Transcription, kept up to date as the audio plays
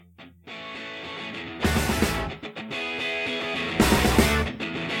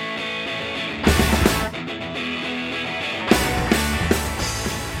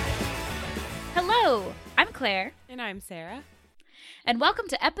Claire. And I'm Sarah. And welcome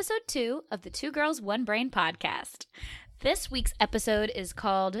to episode 2 of the Two Girls, One Brain podcast. This week's episode is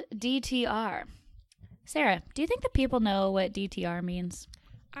called DTR. Sarah, do you think the people know what DTR means?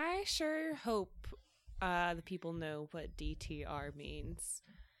 I sure hope the people know what DTR means.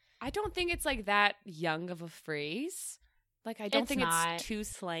 I don't think it's like that young of a phrase. Like, I don't think it's too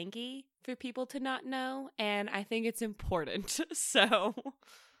slangy for people to not know, and I think it's important, so...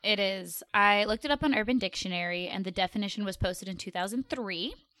 It is. I looked it up on Urban Dictionary, and the definition was posted in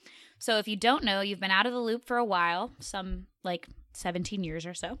 2003. So if you don't know, you've been out of the loop for a while, some, 17 years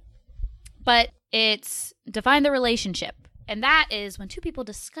or so. But it's define the relationship. And that is when two people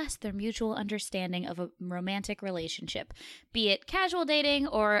discuss their mutual understanding of a romantic relationship, be it casual dating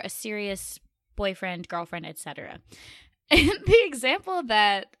or a serious boyfriend, girlfriend, etc. And the example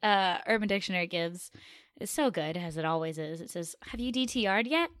that Urban Dictionary gives is so good, as it always is. It says, have you DTR'd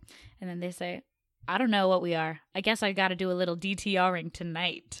yet? And then they say, I don't know what we are. I guess I got to do a little DTRing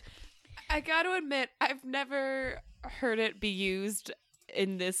tonight. I got to admit, I've never heard it be used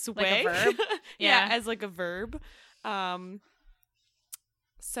in this way. Like a verb? Yeah, as like a verb.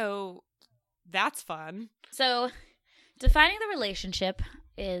 So that's fun. So defining the relationship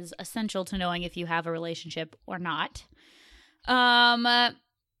is essential to knowing if you have a relationship or not.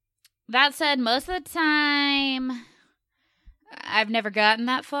 That said, most of the time, I've never gotten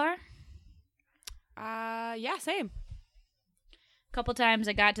that far. Yeah, same. A couple times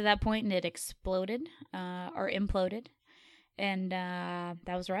I got to that point and it exploded, or imploded, and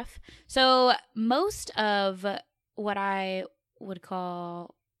that was rough. So most of what I would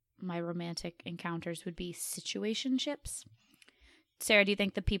call my romantic encounters would be situationships. Sarah, do you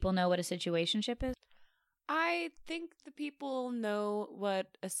think the people know what a situationship is? I think the people know what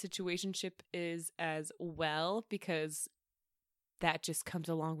a situationship is as well, because that just comes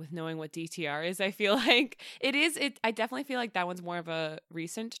along with knowing what DTR is. I feel like I definitely feel like that one's more of a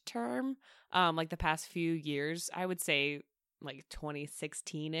recent term, like the past few years. I would say like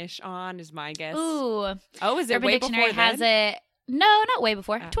 2016-ish on is my guess. Ooh. Oh, is it Urban way Dictionary before has then? it. No, not way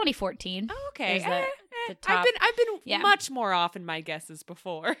before. 2014. Oh, okay. Is the top. I've been much more off in my guesses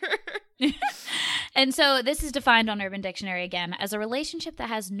before. And so this is defined on Urban Dictionary again as a relationship that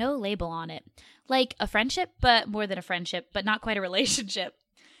has no label on it. Like a friendship, but more than a friendship, but not quite a relationship.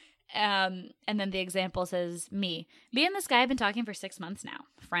 And then the example says, me and this guy have been talking for 6 months now.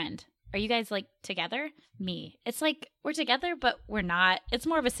 Friend. Are you guys together? Me. It's like we're together, but we're not. It's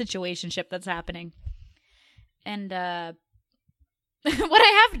more of a situationship that's happening. And what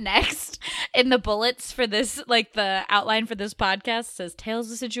I have next in the bullets for this, the outline for this podcast says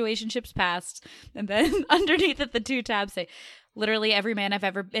Tales of Situationships Past. And then underneath it, the 2 tabs say, literally every man I've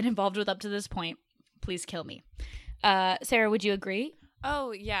ever been involved with up to this point, please kill me. Sarah, would you agree?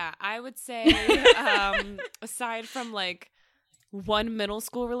 Oh, yeah. I would say, aside from one middle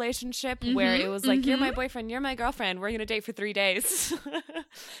school relationship where it was you're my boyfriend, you're my girlfriend, we're going to date for 3 days.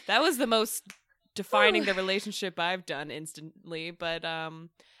 That was the most defining the relationship I've done instantly. But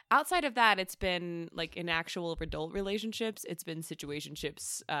outside of that, it's been in actual adult relationships, it's been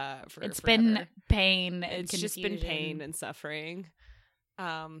situationships It's forever. been pain and it's just been pain and suffering.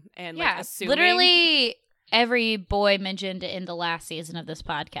 And assuming literally every boy mentioned in the last season of this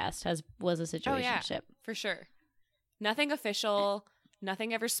podcast was a situationship. Oh, yeah, for sure. Nothing official,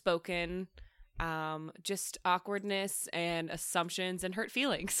 nothing ever spoken, just awkwardness and assumptions and hurt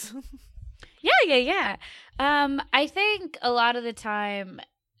feelings. Yeah. I think a lot of the time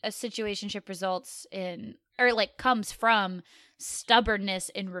a situationship results in, or comes from stubbornness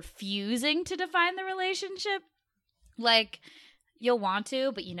in refusing to define the relationship. You'll want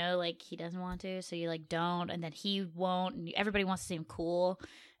to, but he doesn't want to, so you don't, and then he won't, and everybody wants to seem cool,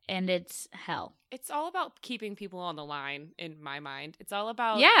 and it's hell. It's all about keeping people on the line, in my mind. It's all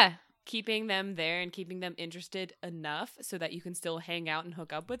about keeping them there and keeping them interested enough so that you can still hang out and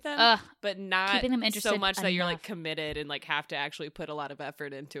hook up with them, but not keeping them interested so much enough that you're committed and have to actually put a lot of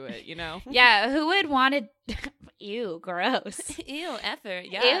effort into it, Yeah, who would want to ew, gross. Ew, effort.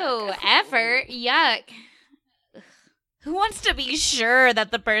 Yuck. Ew, effort. Yuck. Who wants to be sure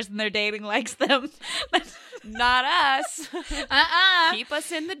that the person they're dating likes them? Not us. Keep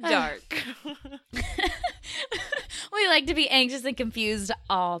us in the dark. We like to be anxious and confused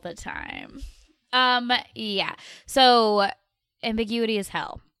all the time. Yeah. So ambiguity is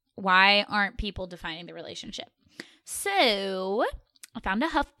hell. Why aren't people defining the relationship? So I found a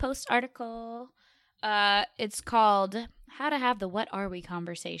HuffPost article. It's called How to Have the What Are We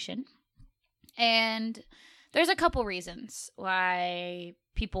Conversation. And there's a couple reasons why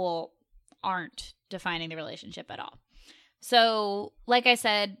people aren't defining the relationship at all. So, like I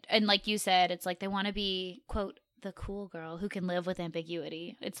said, and like you said, it's like they want to be, quote, the cool girl who can live with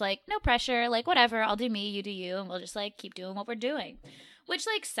ambiguity. It's like, no pressure, like, whatever, I'll do me, you do you, and we'll just, like, keep doing what we're doing. Which,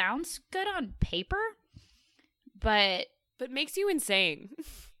 like, sounds good on paper, but makes you insane.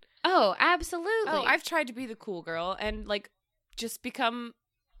 Oh, absolutely. Oh, I've tried to be the cool girl and, like, just become,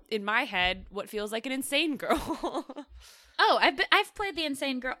 in my head, what feels like an insane girl. Oh, I've played the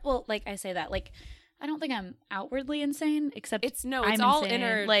insane girl. Well, like, I say that, like, I don't think I'm outwardly insane, except it's I'm all insane.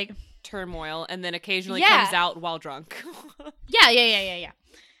 inner, like, turmoil, and then occasionally comes out while drunk. Yeah.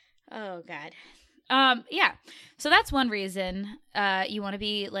 Oh, God. Yeah. So that's one reason you want to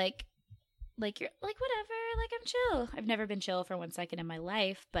be, like, you're, like, whatever, like, I'm chill. I've never been chill for 1 second in my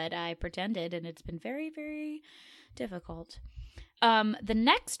life, but I pretended, and it's been very, very difficult. The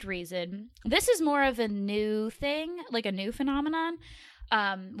next reason, this is more of a new thing, like a new phenomenon,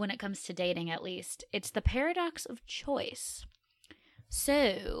 when it comes to dating, at least. It's the paradox of choice.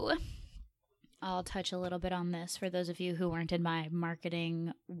 So, I'll touch a little bit on this for those of you who weren't in my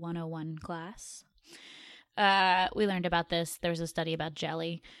Marketing 101 class. We learned about this. There was a study about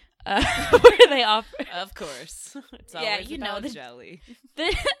jelly. Where they offer, of course, it's always about jelly.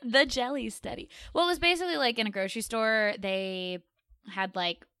 The jelly study. Well, it was basically like in a grocery store. They had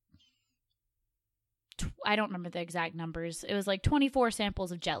like I don't remember the exact numbers. It was like 24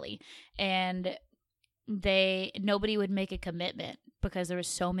 samples of jelly, and nobody would make a commitment because there was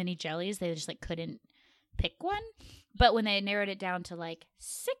so many jellies. They just like couldn't pick one. But when they narrowed it down to like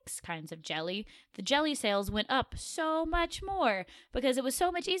 6 kinds of jelly, the jelly sales went up so much more because it was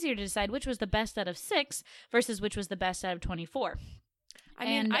so much easier to decide which was the best out of 6 versus which was the best out of 24. I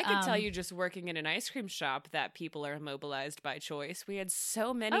mean, I could tell you just working in an ice cream shop that people are immobilized by choice. We had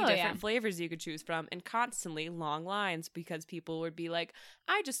so many different flavors you could choose from and constantly long lines because people would be like,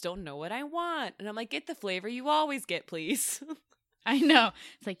 I just don't know what I want. And I'm like, get the flavor you always get, please. I know.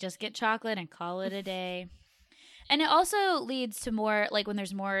 It's like, just get chocolate and call it a day. And it also leads to more, like when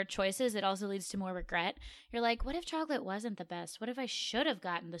there's more choices, it also leads to more regret. You're like, what if chocolate wasn't the best? What if I should have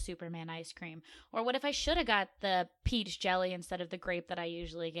gotten the Superman ice cream? Or what if I should have got the peach jelly instead of the grape that I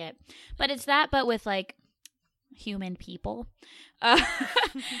usually get? But it's that, but with like human people.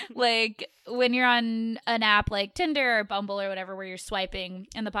 Like when you're on an app like Tinder or Bumble or whatever where you're swiping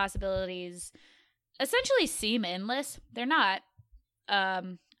and the possibilities essentially seem endless. They're not.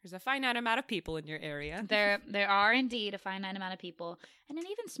 There's a finite amount of people in your area. There are indeed a finite amount of people, and an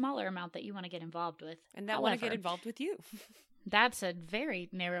even smaller amount that you want to get involved with. And that want to get involved with you. That's a very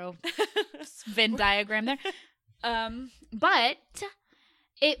narrow Venn diagram there. But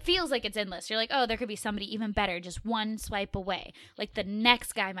it feels like it's endless. You're like, oh, there could be somebody even better, just one swipe away. Like the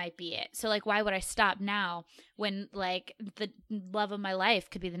next guy might be it. So like, why would I stop now when like the love of my life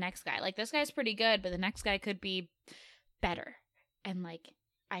could be the next guy? Like this guy's pretty good, but the next guy could be better. And like,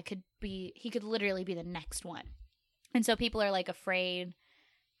 he could literally be the next one. And so people are like afraid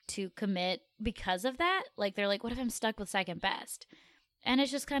to commit because of that. Like they're like, what if I'm stuck with second best? And it's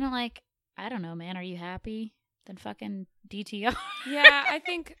just kind of like, I don't know, man. Are you happy? Then fucking DTR. Yeah, I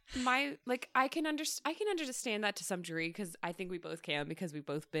think I can understand that to some degree because I think we both can because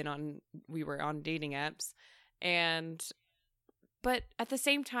we were on dating apps. But at the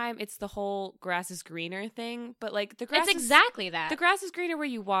same time, it's the whole grass is greener thing. But like it's exactly that. The grass is greener where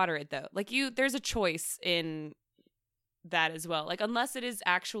you water it, though. Like there's a choice in that as well. Like unless it is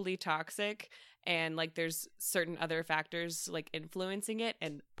actually toxic and like there's certain other factors like influencing it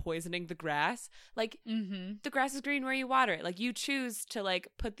and poisoning the grass. Like the grass is green where you water it. Like you choose to like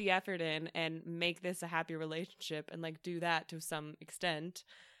put the effort in and make this a happy relationship and like do that to some extent.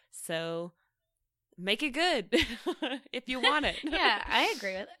 So make it good if you want it. Yeah, I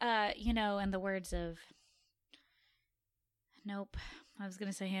agree with in the words of nope. I was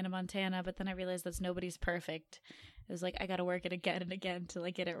gonna say Hannah Montana, but then I realized that's nobody's perfect. It was like I gotta work it again and again till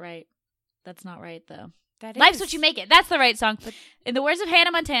I get it right. That's not right though. Life's what you make it. That's the right song. In the words of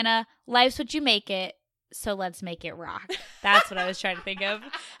Hannah Montana, life's what you make it. So let's make it rock. That's what I was trying to think of.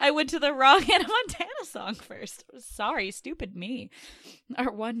 I went to the wrong Hannah Montana song first. Sorry, stupid me. Our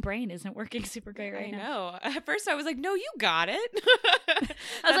one brain isn't working super great right now. I know. At first I was like, no, you got it.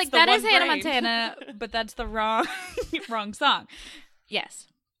 I was like, that is Hannah Montana, but that's the wrong song. Yes.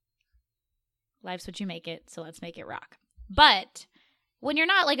 Life's what you make it, so let's make it rock. But when you're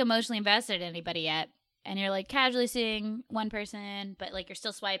not like emotionally invested in anybody yet, and you're like casually seeing one person, but like you're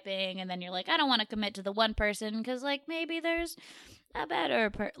still swiping, and then you're like, I don't want to commit to the one person because like maybe there's a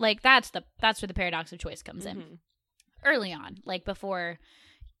better like that's where the paradox of choice comes in. Early on, like before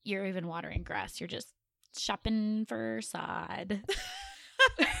you're even watering grass, you're just shopping for sod.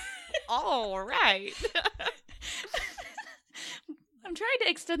 All right. I'm trying to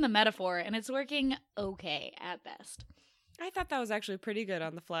extend the metaphor, and it's working okay at best. I thought that was actually pretty good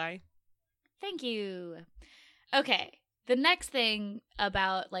on the fly. Thank you. Okay. The next thing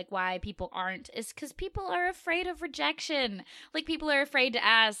about like why people aren't is because people are afraid of rejection. Like people are afraid to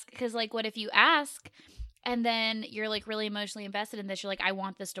ask because like what if you ask and then you're like really emotionally invested in this? You're like, I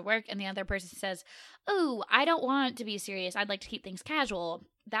want this to work. And the other person says, oh, I don't want to be serious. I'd like to keep things casual.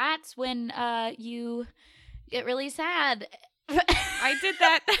 That's when you get really sad. I did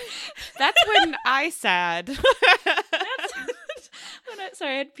that. That's when I sad.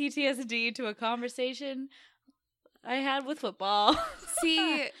 Sorry, I had PTSD to a conversation I had with football.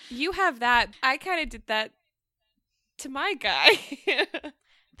 See, you have that. I kind of did that to my guy.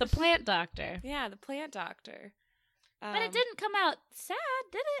 The plant doctor. Yeah, the plant doctor. But it didn't come out sad,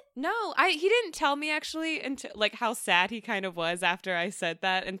 did it? No, he didn't tell me actually until like how sad he kind of was after I said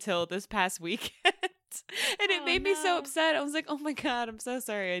that until this past weekend. And it made me so upset. I was like, "Oh my god, I'm so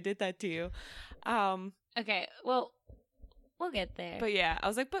sorry I did that to you." Okay, well, we'll get there. But yeah, I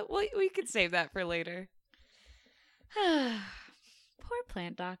was like, "But we could save that for later." Poor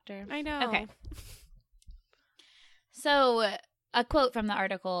plant doctor. I know. Okay. So, a quote from the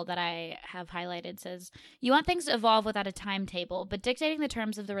article that I have highlighted says, "You want things to evolve without a timetable, but dictating the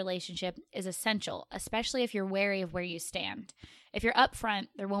terms of the relationship is essential, especially if you're wary of where you stand. If you're upfront,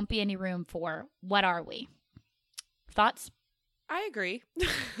 there won't be any room for, what are we?" Thoughts? I agree.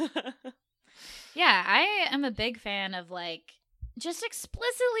 Yeah, I am a big fan of like just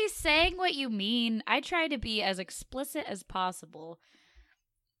explicitly saying what you mean. I try to be as explicit as possible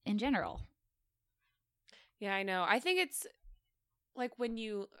in general. Yeah, I know. I think it's like when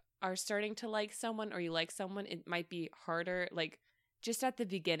you are starting to like someone or you like someone, it might be harder, like just at the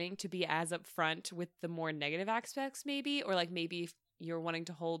beginning to be as upfront with the more negative aspects maybe, or like maybe if you're wanting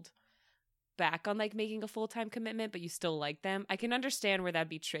to hold back on like making a full-time commitment, but you still like them. I can understand where that'd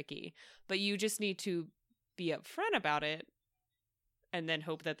be tricky, but you just need to be upfront about it and then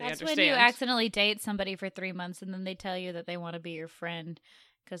hope that they understand. That's when you accidentally date somebody for 3 months and then they tell you that they want to be your friend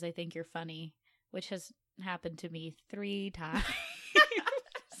because they think you're funny, which has happened to me 3 times.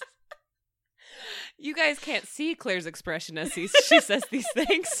 You guys can't see Claire's expression as she says these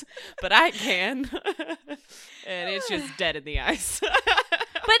things, but I can. And it's just dead in the eyes.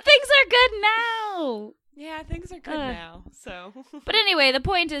 But things are good now. Yeah, things are good now. So, but anyway, the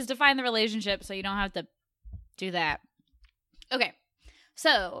point is to find the relationship so you don't have to do that. Okay.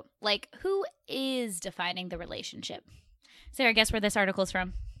 So, like, who is defining the relationship? Sarah, guess where this article's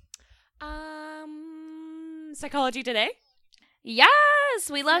from? Psychology Today? Yes,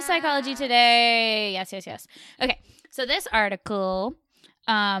 we love Psychology Today. Yes. Okay, so this article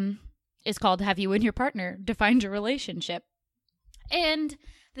is called "Have You and Your Partner Defined Your Relationship?" And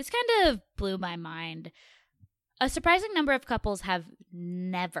this kind of blew my mind. A surprising number of couples have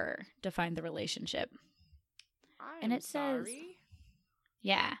never defined the relationship. And it says,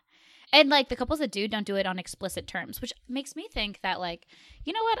 yeah. And, like, the couples that don't do it on explicit terms, which makes me think that, like,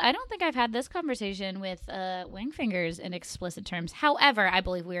 you know what? I don't think I've had this conversation with Wing Fingers in explicit terms. However, I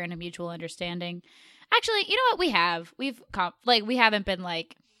believe we're in a mutual understanding. Actually, you know what? We have. We haven't been,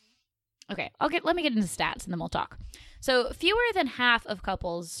 like, okay, let me get into stats and then we'll talk. So, fewer than half of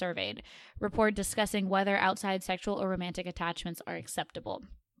couples surveyed report discussing whether outside sexual or romantic attachments are acceptable.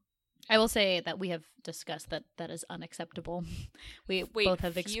 I will say that we have discussed that is unacceptable. We both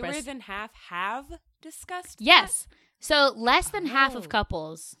have expressed. Fewer than half have discussed? Yes. So less than half of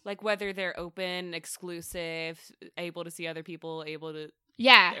couples. Like whether they're open, exclusive, able to see other people, able to.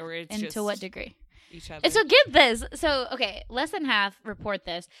 Yeah. Or it's and just to what degree? Each other. And so get this. So, okay, less than half report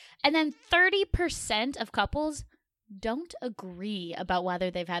this. And then 30% of couples don't agree about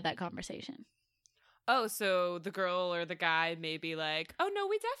whether they've had that conversation. Oh, so the girl or the guy may be like, oh, no,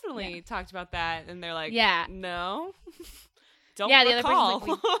 we definitely talked about that. And they're like, yeah, no, don't the recall.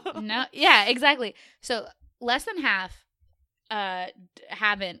 Other person's like, no. Yeah, exactly. So less than half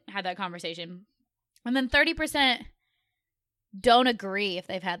haven't had that conversation. And then 30% don't agree if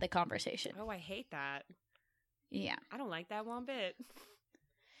they've had the conversation. Oh, I hate that. Yeah. I don't like that one bit.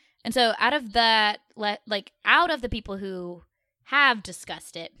 And so out of the people who have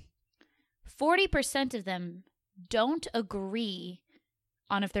discussed it, 40% of them don't agree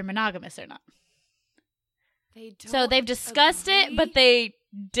on if they're monogamous or not. So they've discussed it, but they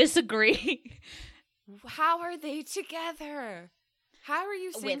disagree. How are they together? How are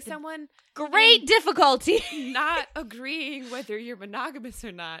you seeing someone great difficulty not agreeing whether you're monogamous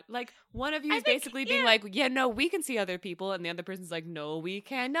or not? Like one of you is basically being like, yeah, no, we can see other people, and the other person's like, no, we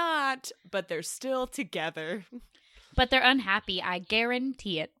cannot, but they're still together. But they're unhappy, I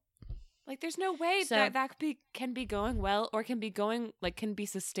guarantee it. Like, there's no way that can be going well or can be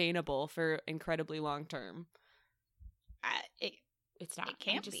sustainable for incredibly long term. It's not. It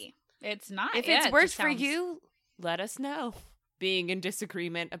can't be. It's not. If it's worked for you, let us know. Being in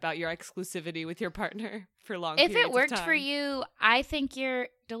disagreement about your exclusivity with your partner for long periods of time. If it worked for you, I think you're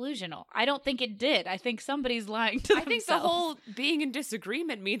delusional. I don't think it did. I think somebody's lying to themselves. I think the whole being in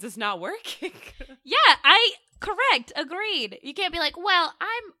disagreement means it's not working. Yeah, correct. Agreed. You can't be like, well,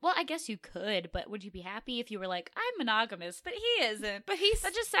 I guess you could, but would you be happy if you were like, I'm monogamous, but he isn't. But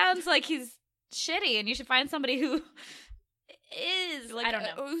that just sounds like he's shitty and you should find somebody who is, like, I don't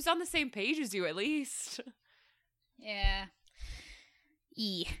know. Who's on the same page as you at least. Yeah.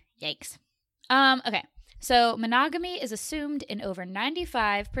 Yikes. Okay. So monogamy is assumed in over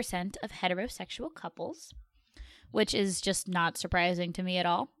 95% of heterosexual couples, which is just not surprising to me at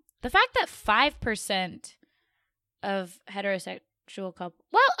all. The fact that 5% of heterosexual couples,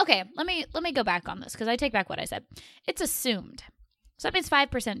 well, okay, let me go back on this because I take back what I said. It's assumed. So that means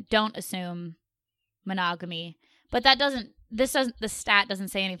 5% don't assume monogamy, but the stat doesn't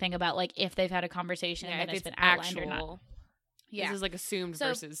say anything about like if they've had a conversation and then it's been outlined or not. Yeah. This is like assumed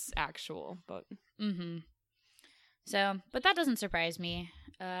versus actual, but. Mm-hmm. So, but that doesn't surprise me.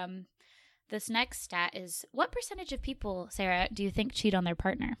 This next stat is, what percentage of people, Sarah, do you think cheat on their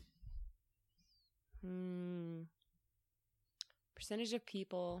partner? Percentage of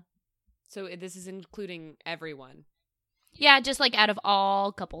people. So this is including everyone. Yeah, just like out of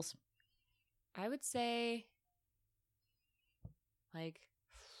all couples. I would say like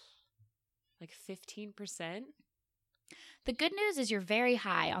 15%. The good news is you're very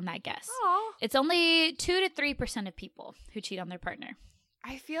high on that guess. Aww. It's only 2 to 3% of people who cheat on their partner.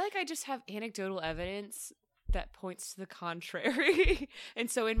 I feel like I just have anecdotal evidence that points to the contrary. And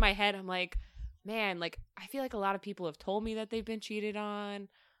so in my head, I'm like, man, like, I feel like a lot of people have told me that they've been cheated on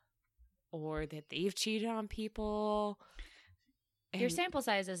or that they've cheated on people. Your sample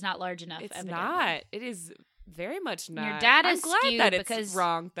size is not large enough. It's evidently. not. It is very much not. Your data is I'm glad skewed that because it's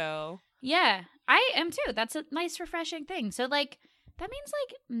wrong, though. Yeah, I am too. That's a nice, refreshing thing. So, like, that means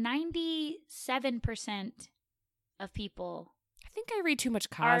like 97% of people. I think I read too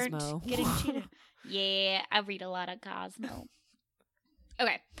much Cosmo. Aren't getting cheated. Yeah, I read a lot of Cosmo.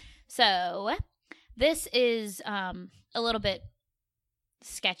 Okay, so this is a little bit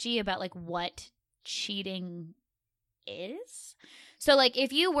sketchy about like what cheating is. So, like,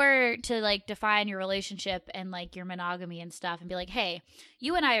 if you were to, like, define your relationship and, like, your monogamy and stuff and be like, hey,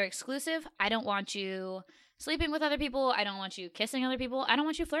 you and I are exclusive. I don't want you sleeping with other people. I don't want you kissing other people. I don't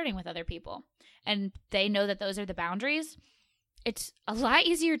want you flirting with other people. And they know that those are the boundaries. It's a lot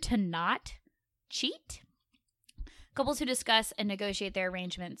easier to not cheat. Couples who discuss and negotiate their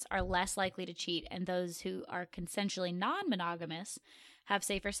arrangements are less likely to cheat, and those who are consensually non-monogamous have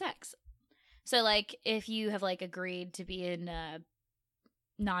safer sex. So, like, if you have, like, agreed to be in a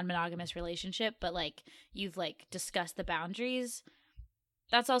non-monogamous relationship, but, like, you've, like, discussed the boundaries,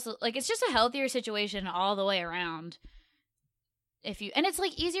 that's also, like, it's just a healthier situation all the way around. And it's,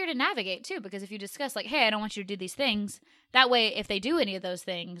 like, easier to navigate, too, because if you discuss, like, hey, I don't want you to do these things, that way, if they do any of those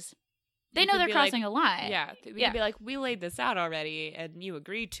things, they know they're crossing a line. Yeah. We can be like, we laid this out already, and you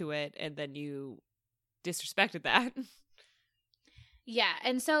agreed to it, and then you disrespected that. Yeah,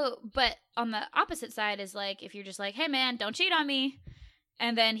 and so, but on the opposite side is, like, if you're just like, hey, man, don't cheat on me,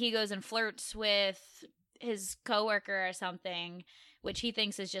 and then he goes and flirts with his coworker or something, which he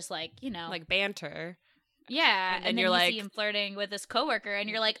thinks is just, like, you know. Like banter. Yeah, and then you're you like, see him flirting with this coworker, and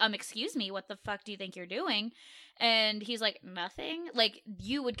you're like, excuse me, what the fuck do you think you're doing? And he's like, nothing. Like,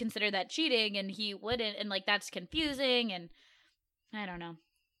 you would consider that cheating, and he wouldn't, and, like, that's confusing, and I don't know.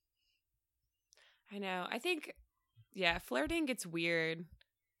 I know. I think, yeah, flirting gets weird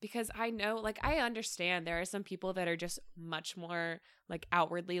because I know, like, I understand there are some people that are just much more, like,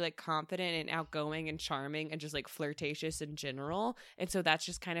 outwardly, like, confident and outgoing and charming and just, like, flirtatious in general. And so that's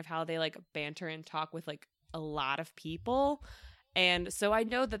just kind of how they, like, banter and talk with, like, a lot of people. And so I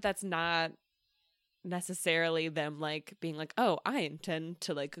know that that's not necessarily them, like, being like, oh, I intend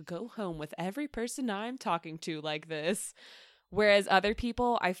to, like, go home with every person I'm talking to like this. Whereas other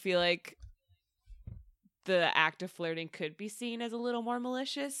people, I feel like the act of flirting could be seen as a little more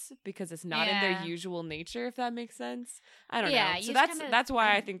malicious because it's not in their usual nature, if that makes sense. I don't know. So that's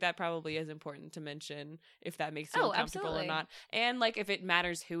why I think that probably is important to mention, if that makes you uncomfortable or not. And, like, if it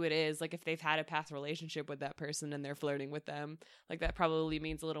matters who it is, like, if they've had a past relationship with that person and they're flirting with them, like, that probably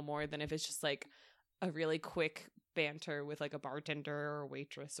means a little more than if it's just, like, a really quick banter with, like, a bartender or a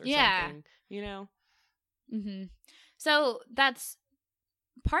waitress or something, you know? Mm-hmm. So that's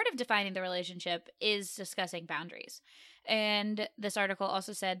part of defining the relationship is discussing boundaries. And this article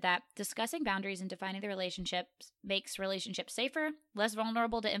also said that discussing boundaries and defining the relationship makes relationships safer, less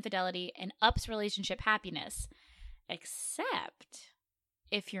vulnerable to infidelity, and ups relationship happiness. Except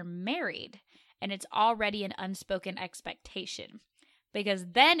if you're married and it's already an unspoken expectation. Because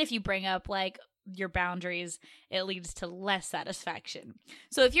then if you bring up like your boundaries, it leads to less satisfaction.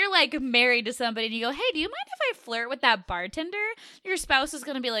 So if you're like married to somebody and you go, hey, do you mind if I flirt with that bartender? Your spouse is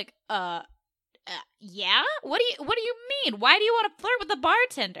going to be like, yeah? What do you mean? Why do you want to flirt with the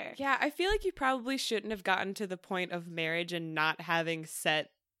bartender? Yeah, I feel like you probably shouldn't have gotten to the point of marriage and not having set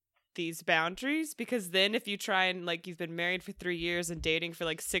these boundaries, because then if you try and like you've been married for 3 years and dating for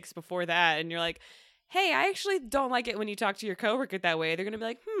like 6 before that, and you're like, hey, I actually don't like it when you talk to your coworker that way, they're going to be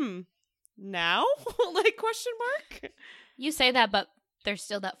like, now? Like, question mark? You say that, but there's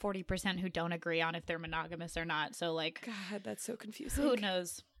still that 40% who don't agree on if they're monogamous or not. So like, God, that's so confusing. Who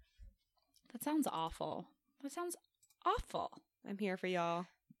knows? That sounds awful. That sounds awful. I'm here for y'all.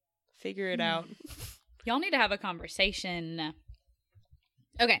 Figure it out. Y'all need to have a conversation.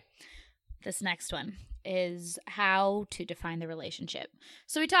 Okay. This next one is how to define the relationship.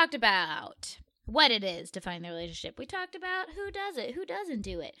 So we talked about what it is to define the relationship. We talked about who does it, who doesn't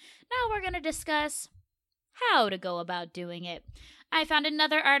do it. Now we're going to discuss how to go about doing it. I found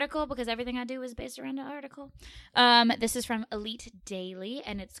another article because everything I do is based around an article. This is from Elite Daily,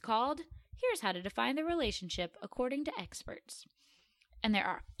 and it's called Here's How to Define the Relationship According to Experts. And there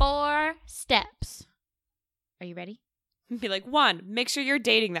are 4 steps. Are you ready? Be like, 1, make sure you're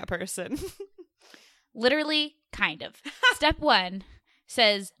dating that person. Literally, kind of. Step 1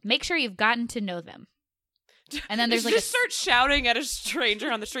 says, make sure you've gotten to know them. And then there's like just start shouting at a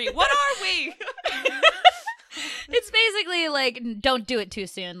stranger on the street. What are we? It's basically like, don't do it too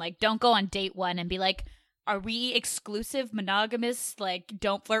soon. Like, don't go on date 1 and be like, are we exclusive, monogamous? Like,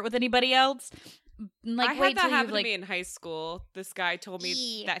 don't flirt with anybody else. Like, I had that happen to me in high school. This guy told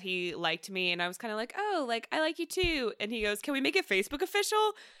me that he liked me, and I was kind of like, oh, like, I like you too. And he goes, can we make it Facebook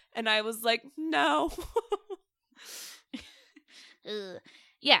official? And I was like, no.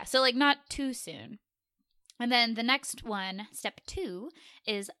 Yeah, so like not too soon. And then the next one, step 2,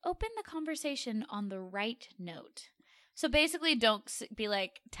 is open the conversation on the right note. So basically, don't be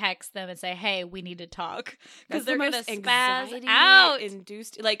like, text them and say, hey, we need to talk. Because they're going to spaz out.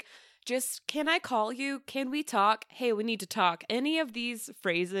 Induced, like, just, can I call you? Can we talk? Hey, we need to talk. Any of these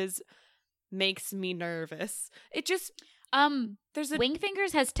phrases makes me nervous. It just,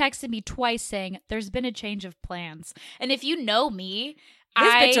 Wingfingers has texted me twice saying, there's been a change of plans. And if you know me,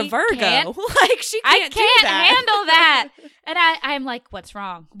 this bitch a Virgo. Like, she can't do that. Handle that. And I'm like, what's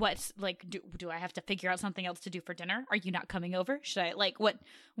wrong? What's like, do I have to figure out something else to do for dinner? Are you not coming over? Should I like what?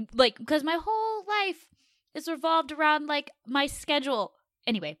 Like, because my whole life is revolved around like my schedule.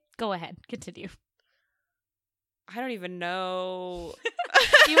 Anyway, go ahead. Continue. I don't even know.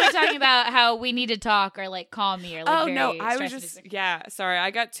 You were talking about how we need to talk or like call me or like. Oh no, I was just sorry.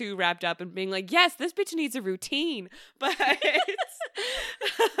 I got too wrapped up in being like, yes, this bitch needs a routine. But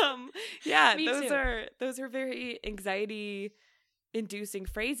yeah, those are very anxiety inducing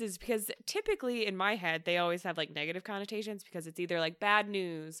phrases, because typically in my head they always have like negative connotations, because it's either like bad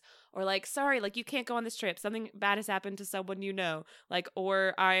news or like, sorry, like you can't go on this trip, something bad has happened to someone you know, like,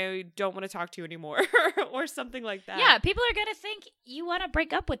 or I don't want to talk to you anymore or something like that. Yeah, people are gonna think you want to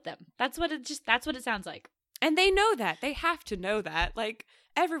break up with them. That's what it sounds like. And they know that. They have to know that. Like,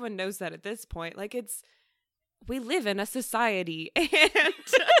 everyone knows that at this point. Like, we live in a society and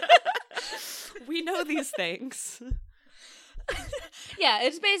we know these things. Yeah,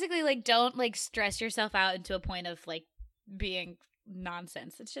 it's basically like, don't like stress yourself out into a point of like being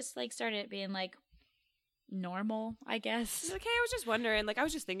nonsense. It's just like start it being like normal, I guess. Okay, I was just wondering, like I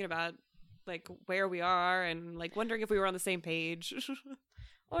was just thinking about like where we are and like wondering if we were on the same page.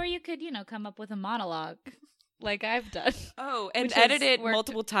 Or you could, come up with a monologue like I've done. Oh, and edit it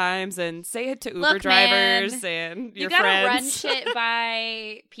multiple times and say it to Uber drivers and your friends. You gotta run shit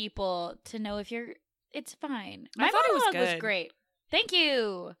by people to know if it's fine. My monologue was great. Thank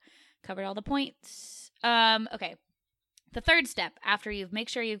you. Covered all the points. Okay. The third step, after you've make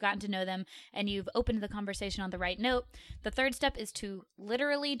sure you've gotten to know them and you've opened the conversation on the right note, the third step is to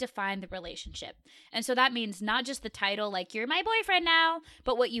literally define the relationship. And so that means not just the title, like you're my boyfriend now,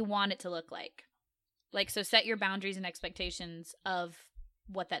 but what you want it to look like. Like, so set your boundaries and expectations of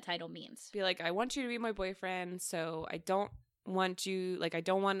what that title means. Be like, I want you to be my boyfriend, so I don't want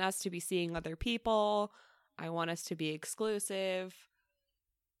us to be seeing other people. I want us to be exclusive.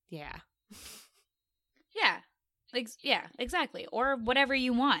 Yeah. Yeah, exactly. Or whatever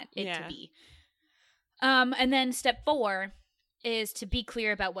you want it to be. And then step 4 is to be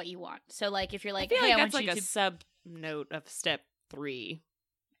clear about what you want. So like if you're like, I feel hey, like I that's want like you a to sub note of step 3.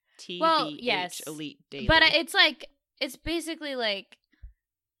 TBH Well, yes. Elite Daily. But it's like it's basically like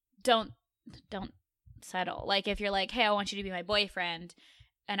don't settle. Like if you're like, hey, I want you to be my boyfriend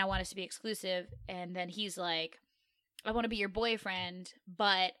and I want us to be exclusive, and then he's like, I want to be your boyfriend,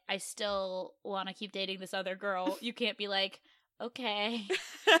 but I still want to keep dating this other girl. You can't be like, okay.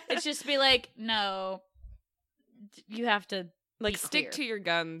 It's just be like, no. You have to like stick to your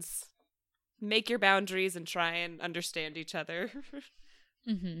guns. Make your boundaries and try and understand each other.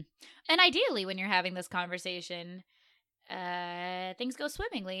 Mm-hmm. And ideally, when you're having this conversation, things go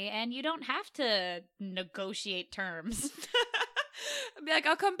swimmingly and you don't have to negotiate terms. I'd be like,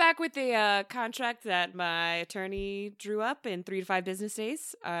 I'll come back with a contract that my attorney drew up in 3 to 5 business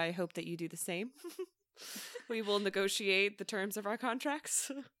days. I hope that you do the same. We will negotiate the terms of our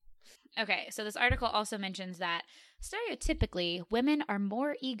contracts. Okay, so this article also mentions that stereotypically, women are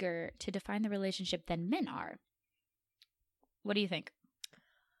more eager to define the relationship than men are. What do you think?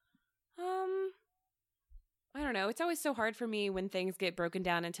 I don't know. It's always so hard for me when things get broken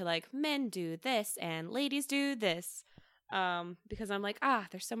down into like men do this and ladies do this. Because I'm like,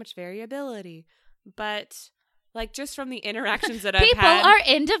 there's so much variability. But like just from the interactions that I've had. People are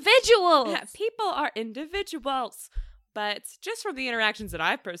individuals. Yeah, people are individuals. But just from the interactions that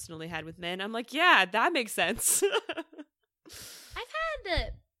I've personally had with men, I'm like, yeah, that makes sense. I've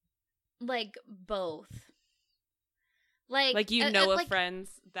had like both. Like you know of friends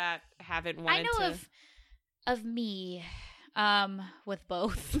that haven't wanted to. I know of me with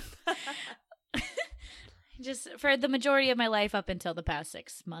both. Just for the majority of my life up until the past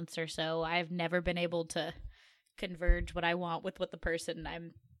 6 months or so, I've never been able to converge what I want with what the person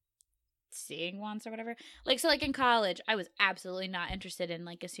I'm seeing wants or whatever. Like, so like in college, I was absolutely not interested in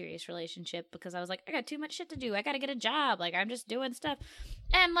like a serious relationship because I was like, I got too much shit to do. I got to get a job. Like, I'm just doing stuff.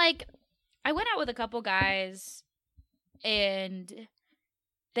 And like, I went out with a couple guys and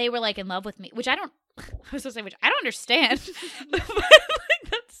they were like in love with me, which I don't understand. But, like,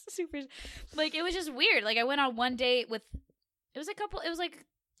 that's super, like, it was just weird. Like, I went on one date with, it was like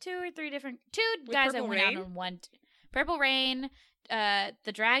 2 or 3 different, 2 guys I went out on one. Purple Rain,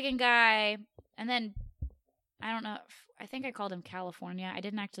 the dragon guy, and then, I don't know, I think I called him California. I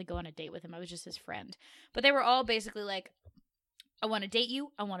didn't actually go on a date with him. I was just his friend. But they were all basically like, I want to date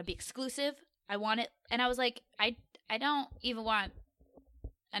you. I want to be exclusive. I want it. And I was like, I don't even want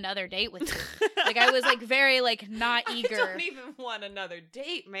another date with you. Like, I was like very like not eager. I don't even want another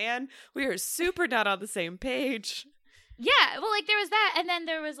date, man. We are super not on the same page. Yeah, well, like there was that, and then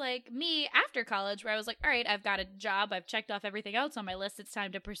there was like me after college where I was like, all right, I've got a job, I've checked off everything else on my list, it's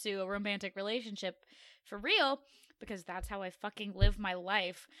time to pursue a romantic relationship for real, because that's how I fucking live my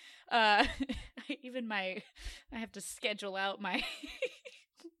life. I have to schedule out my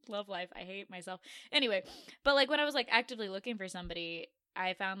love life. I hate myself. Anyway, but like when I was like actively looking for somebody,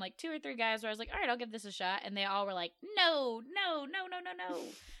 I found like 2 or 3 guys where I was like, all right, I'll give this a shot. And they all were like, no.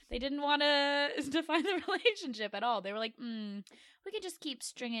 They didn't want to define the relationship at all. They were like, we could just keep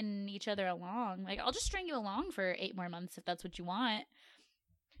stringing each other along. Like, I'll just string you along for 8 more months if that's what you want.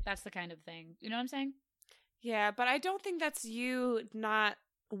 That's the kind of thing. You know what I'm saying? Yeah, but I don't think that's you not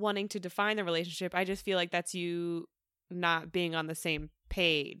wanting to define the relationship. I just feel like that's you not being on the same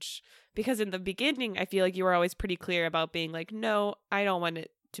page. Because in the beginning, I feel like you were always pretty clear about being like, no, I don't want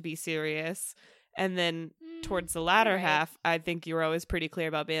it to be serious. And then towards the latter half, I think you were always pretty clear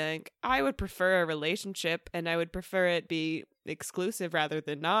about being like, I would prefer a relationship and I would prefer it be exclusive rather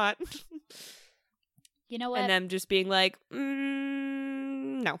than not. You know what? And them just being like,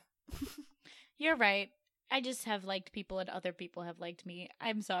 no. You're right. I just have liked people and other people have liked me.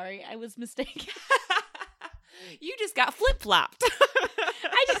 I'm sorry. I was mistaken. You just got flip-flopped.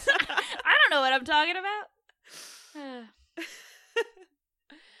 I don't know what I'm talking about.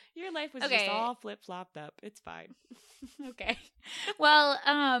 Your life was just all flip-flopped up. It's fine. Okay. Well,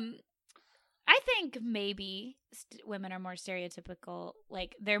 I think maybe women are more stereotypical.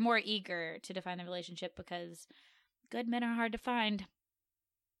 Like, they're more eager to define the relationship because good men are hard to find.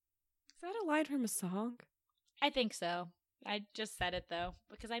 Is that a line from a song? I think so. I just said it, though,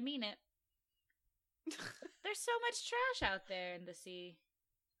 because I mean it. There's so much trash out there in the sea.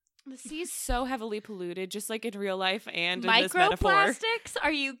 The sea is so heavily polluted, just like in real life and in this metaphor. Microplastics?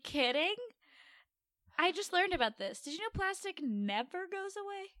 Are you kidding? I just learned about this. Did you know plastic never goes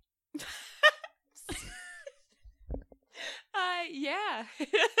away? Yeah.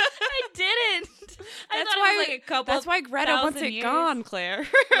 I didn't. I thought it was like a couple. That's why Greta wants it gone, Claire.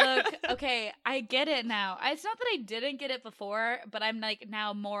 Look, okay, I get it now. It's not that I didn't get it before, but I'm like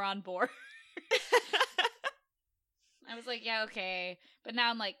now more on board. I was like, yeah, okay. But now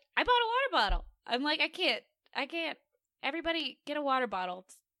I'm like, I bought a water bottle. I'm like, I can't. Everybody get a water bottle.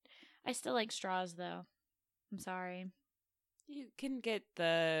 I still like straws, though. I'm sorry. You can get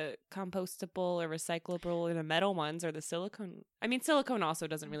the compostable or recyclable or the metal ones or the silicone. I mean, silicone also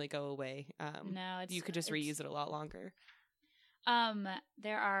doesn't really go away. No, you could just reuse it a lot longer.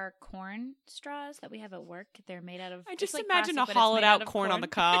 There are corn straws that we have at work. They're made out of. I just like imagine plastic, a hollowed out corn on the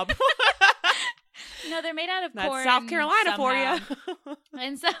cob. No, they're made out of That's corn. South Carolina somehow. for you.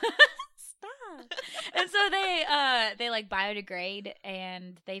 And so stop. And so they like biodegrade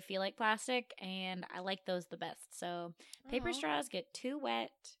and they feel like plastic, and I like those the best. So paper straws get too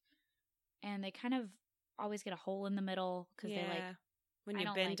wet, and they kind of always get a hole in the middle because they like when I you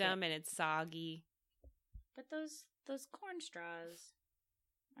don't bend like them and it's soggy. But those corn straws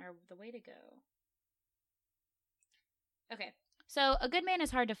are the way to go. Okay. So, A Good Man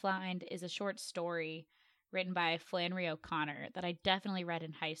is Hard to Find is a short story written by Flannery O'Connor that I definitely read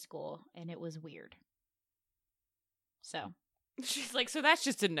in high school, and it was weird. So. She's like, so that's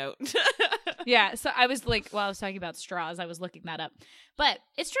just a note. Yeah, so I was like, while I was talking about straws, I was looking that up. But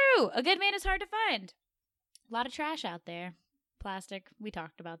it's true. A good man is hard to find. A lot of trash out there. Plastic. We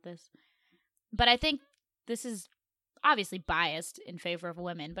talked about this. But I think this is obviously biased in favor of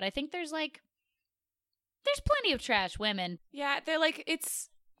women, but I think there's plenty of trash women. Yeah, they're like,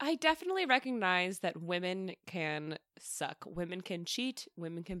 I definitely recognize that women can suck. Women can cheat.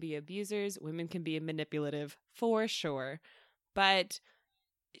 Women can be abusers. Women can be manipulative, for sure. But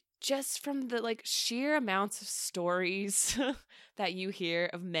just from the like sheer amounts of stories that you hear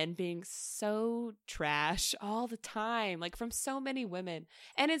of men being so trash all the time, like from so many women,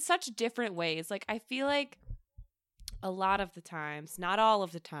 and in such different ways. Like, I feel like a lot of the times, not all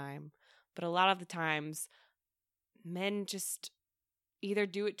of the time, but a lot of the times, men just either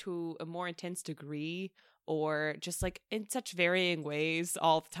do it to a more intense degree or just like in such varying ways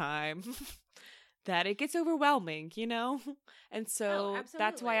all the time that it gets overwhelming, you know? And so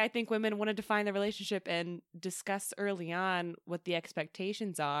that's why I think women want to define the relationship and discuss early on what the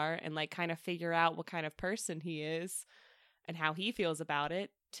expectations are and like kind of figure out what kind of person he is and how he feels about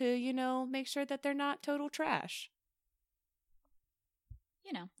it to, you know, make sure that they're not total trash.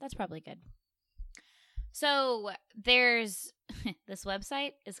 You know, that's probably good. So there's this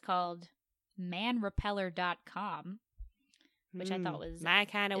website is called manrepeller.com, which I thought was my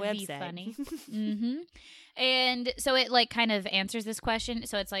kind of website. Funny. Mm-hmm. And so it like kind of answers this question.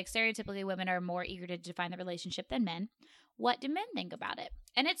 So it's like stereotypically women are more eager to define the relationship than men. What do men think about it?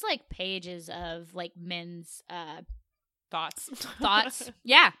 And it's like pages of like men's thoughts.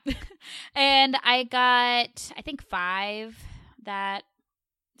 Yeah. And I got, I think 5 that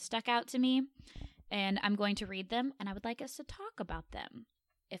stuck out to me. And I'm going to read them, and I would like us to talk about them,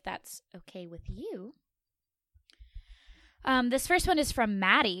 if that's okay with you. This first one is from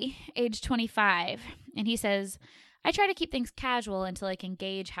Maddie, age 25, and he says, I try to keep things casual until I can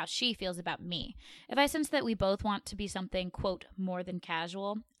gauge how she feels about me. If I sense that we both want to be something, quote, more than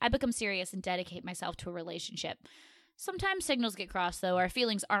casual, I become serious and dedicate myself to a relationship. Sometimes signals get crossed, though, our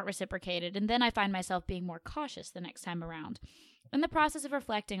feelings aren't reciprocated, and then I find myself being more cautious the next time around. In the process of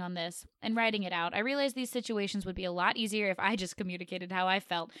reflecting on this and writing it out, I realized these situations would be a lot easier if I just communicated how I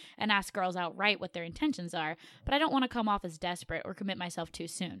felt and asked girls outright what their intentions are, but I don't want to come off as desperate or commit myself too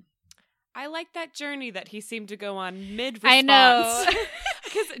soon. I like that journey that he seemed to go on mid-response. I know.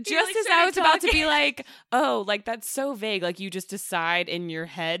 Because just as I was about to be like, oh, like that's so vague. Like you just decide in your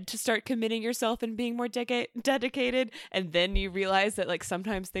head to start committing yourself and being more dedicated. And then you realize that like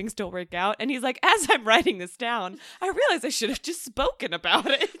sometimes things don't work out. And he's like, as I'm writing this down, I realize I should have just spoken about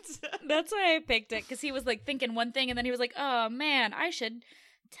it. That's why I picked it. Because he was like thinking one thing and then he was like, oh man, I should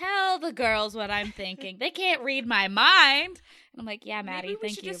tell the girls what I'm thinking. They can't read my mind. And I'm like, yeah, Maddie, maybe we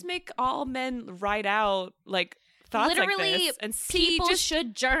thank should you. Just make all men write out like thoughts literally, like this and see, people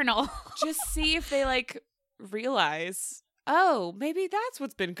should journal. Just see if they like realize, oh, maybe that's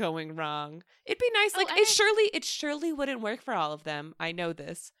what's been going wrong. It'd be nice. Like it surely wouldn't work for all of them. I know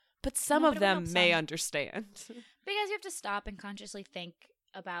this, but some of them may understand. Because you have to stop and consciously think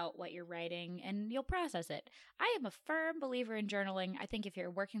about what you're writing and you'll process it. I am a firm believer in journaling. I think if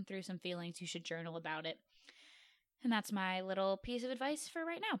you're working through some feelings, you should journal about it. And that's my little piece of advice for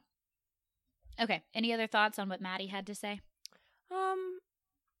right now. Okay, any other thoughts on what Maddie had to say?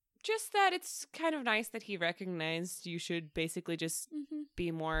 Just that it's kind of nice that he recognized you should basically just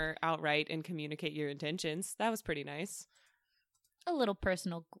be more outright and communicate your intentions. That was pretty nice. A little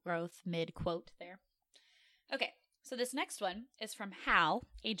personal growth mid-quote there. Okay, so this next one is from Hal,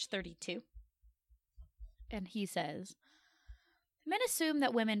 age 32. And he says, Men assume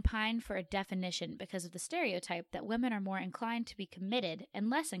that women pine for a definition because of the stereotype that women are more inclined to be committed and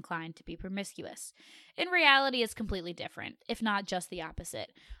less inclined to be promiscuous. In reality, it's completely different, if not just the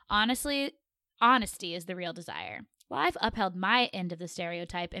opposite. Honestly, honesty is the real desire. While I've upheld my end of the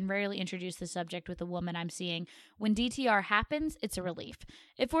stereotype and rarely introduced the subject with a woman I'm seeing, when DTR happens, it's a relief.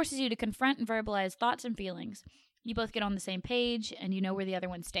 It forces you to confront and verbalize thoughts and feelings. You both get on the same page, and you know where the other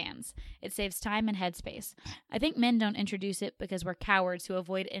one stands. It saves time and headspace. I think men don't introduce it because we're cowards who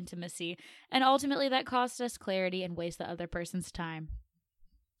avoid intimacy, and ultimately that costs us clarity and wastes the other person's time.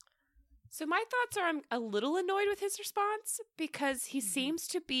 So my thoughts are I'm a little annoyed with his response because he seems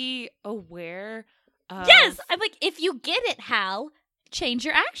to be aware of... Yes! I'm like, if you get it, Hal, change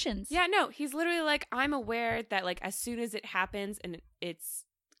your actions. Yeah, no, he's literally like, I'm aware that like as soon as it happens and it's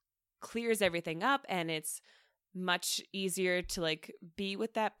clears everything up and it's much easier to like be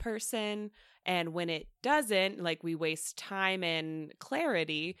with that person, and when it doesn't, like we waste time and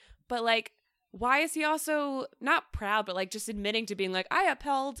clarity. But like, why is he also not proud but like just admitting to being like, I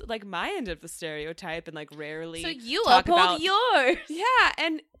upheld like my end of the stereotype and like rarely so you talk uphold about yours. Yeah,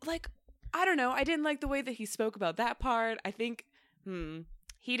 and like I don't know, I didn't like the way that he spoke about that part. I think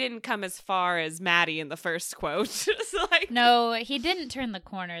he didn't come as far as Maddie in the first quote. So, like, no, he didn't turn the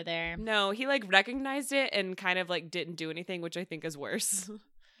corner there. No, he like recognized it and kind of like didn't do anything, which I think is worse.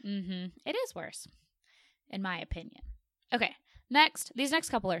 It is worse, in my opinion. Okay, next. These next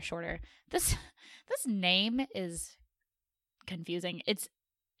couple are shorter. This name is confusing. It's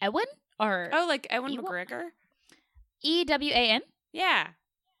Ewan or like Ewan McGregor? Ewan? Yeah.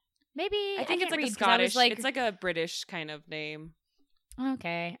 Maybe I think it's like a Scottish, it's like a British kind of name.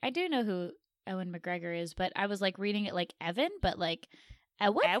 Okay. I do know who Ewan McGregor is, but I was like reading it like Evan, but like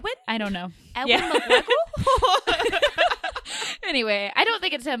Ewan? I don't know. Ewan McGregor? Anyway, I don't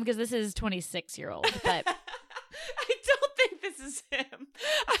think it's him because this is 26-year-old, but I don't think this is him.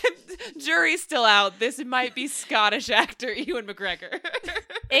 Jury's still out. This might be Scottish actor Ewan McGregor.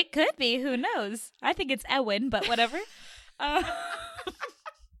 It could be. Who knows? I think it's Ewan, but whatever.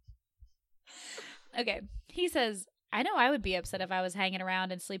 Okay. He says, I know I would be upset if I was hanging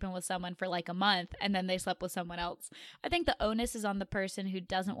around and sleeping with someone for like a month and then they slept with someone else. I think the onus is on the person who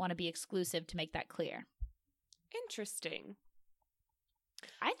doesn't want to be exclusive to make that clear. Interesting.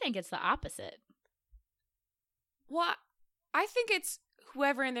 I think it's the opposite. Well, I think it's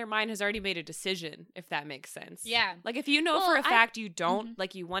whoever in their mind has already made a decision, if that makes sense. Yeah. Like if you know for a fact you don't,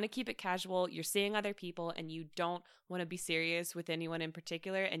 like you want to keep it casual, you're seeing other people and you don't want to be serious with anyone in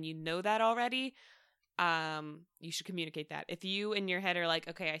particular and you know that already, you should communicate that. If you in your head are like,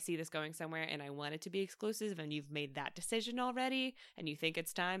 okay, I see this going somewhere and I want it to be exclusive and you've made that decision already and you think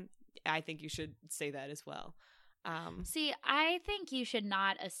it's time, I think you should say that as well. See, I think you should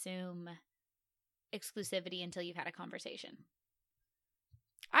not assume exclusivity until you've had a conversation.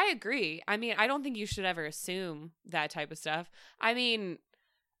 I agree. I mean, I don't think you should ever assume that type of stuff. I mean,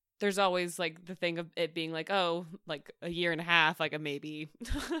 there's always like the thing of it being like, oh, like a year and a half, like a maybe.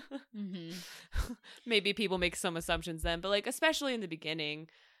 Maybe people make some assumptions then, but like especially in the beginning.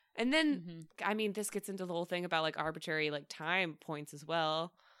 And then, I mean, this gets into the whole thing about like arbitrary like time points as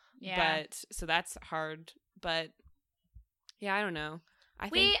well. Yeah. But so that's hard. But yeah, I don't know.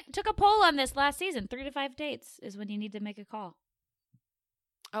 We took a poll on this last season. 3 to 5 dates is when you need to make a call.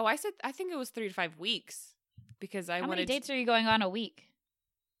 Oh, I think it was 3 to 5 weeks because How many dates are you going on a week?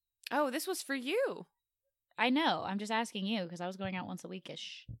 Oh, this was for you. I know. I'm just asking you because I was going out once a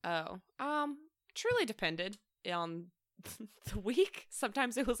weekish. Oh, truly depended on the week.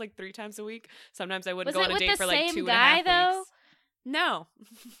 Sometimes it was like 3 times a week. Sometimes I wouldn't go on a date for like 2.5 weeks. No.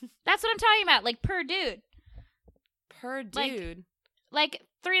 That's what I'm talking about. Like per dude. Per dude. Like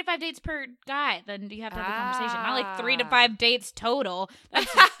 3 to 5 dates per guy. Then you have to have a conversation. Not like 3 to 5 dates total.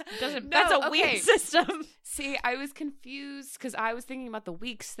 That's that's a weird system. See, I was confused because I was thinking about the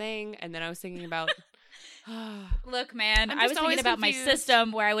weeks thing, and then I was thinking about. Look, man, I was thinking about my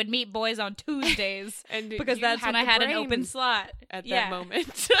system where I would meet boys on Tuesdays, and because that's when I had an open slot at that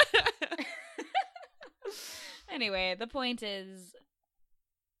moment. Anyway, the point is,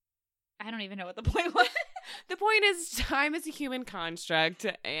 I don't even know what the point was. The point is, time is a human construct,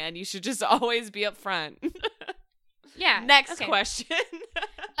 and you should just always be upfront. Yeah. Next question.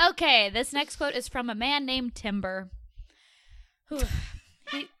 Okay, this next quote is from a man named Timber. I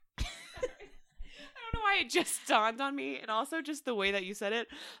don't know why it just dawned on me, and also just the way that you said it.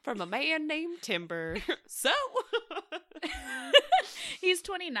 From a man named Timber. So. He's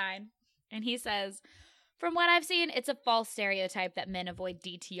 29, and he says, from what I've seen, it's a false stereotype that men avoid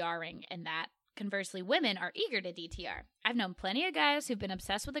DTRing and that, conversely, women are eager to DTR. I've known plenty of guys who've been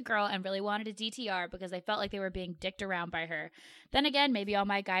obsessed with a girl and really wanted to DTR because they felt like they were being dicked around by her. Then again, maybe all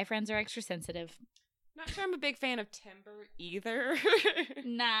my guy friends are extra sensitive. Not sure I'm a big fan of Timber either.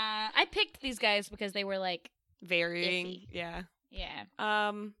 Nah, I picked these guys because they were like varying. iffy. Yeah. Yeah.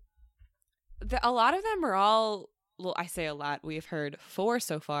 A lot of them are all, well, I say a lot. We've heard 4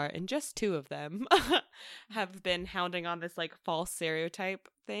 so far, and just 2 of them have been hounding on this like false stereotype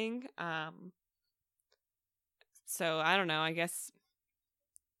thing. So I don't know, I guess.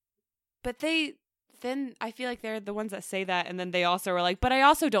 But then I feel like they're the ones that say that, and then they also are like, but I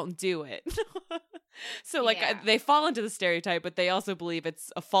also don't do it. So like Yeah. they fall into the stereotype, but they also believe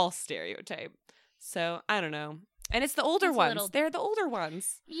it's a false stereotype. So I don't know. And it's the older It's a ones. little- They're the older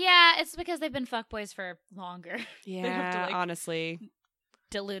ones. Yeah, it's because they've been fuckboys for longer. Yeah, They have to, like, honestly.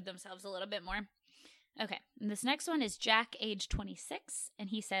 delude themselves a little bit more. Okay, and this next one is Jack, age 26, and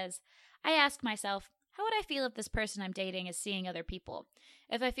he says, I ask myself, how would I feel if this person I'm dating is seeing other people?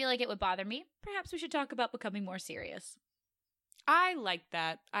 If I feel like it would bother me, perhaps we should talk about becoming more serious. I like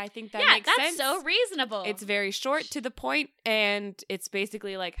that. I think that yeah, makes that's sense. so reasonable. It's very short to the point, and it's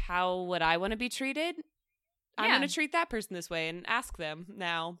basically like, how would I want to be treated? I'm Yeah. going to treat that person this way and ask them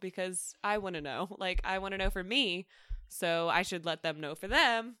now because I want to know. Like, I want to know for me, so I should let them know for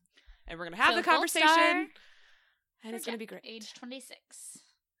them. And we're going to have So the gold conversation, star and for it's going to be Jack, great. age 26.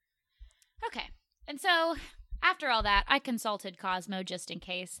 Okay, and so after all that, I consulted Cosmo just in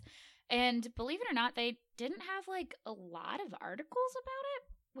case. And believe it or not, they didn't have like a lot of articles about it,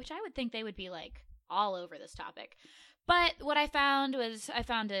 which I would think they would be like all over this topic. But what I found was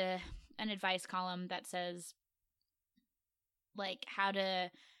an advice column that says like how to.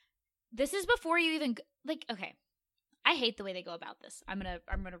 This is before you even like. Okay, I hate the way they go about this. I'm gonna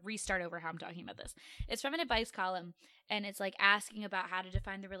restart over how I'm talking about this. It's from an advice column, and it's like asking about how to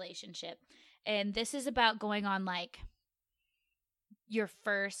define the relationship, and this is about going on like your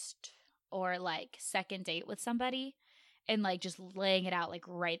first or like second date with somebody and like just laying it out like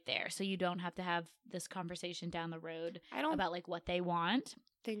right there so you don't have to have this conversation down the road I don't about like what they want.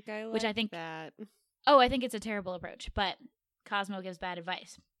 think I like which I think- that. Oh, I think it's a terrible approach, but Cosmo gives bad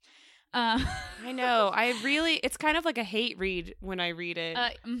advice. I know. It's kind of like a hate read when I read it.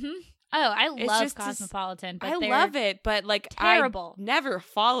 Oh, I It's love just this- Cosmopolitan, but I they're love it, but like terrible. I never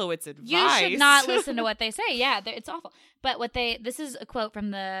follow its advice. You should not listen to what they say. Yeah, it's awful. But this is a quote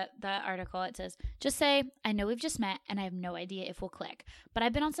from the article. It says, just say, I know we've just met and I have no idea if we'll click, but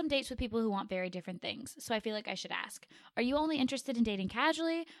I've been on some dates with people who want very different things. So I feel like I should ask, are you only interested in dating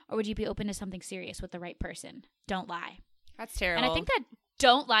casually or would you be open to something serious with the right person? Don't lie. That's terrible. And I think that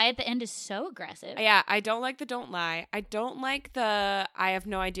don't lie at the end is so aggressive. Yeah, I don't like the don't lie. I don't like the I have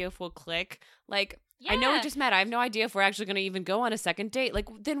no idea if we'll click. Like, I know we Yeah. just met. I have no idea if we're actually going to even go on a second date. Like,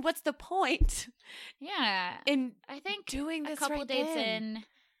 then what's the point Yeah. in I think doing a this couple right dates then? in,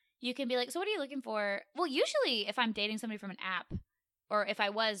 you can be like, so what are you looking for? Well, usually if I'm dating somebody from an app, or if I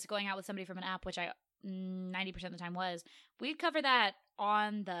was going out with somebody from an app, which I 90% of the time was, we'd cover that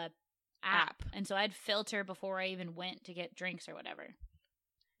on the app. And so I'd filter before I even went to get drinks or whatever.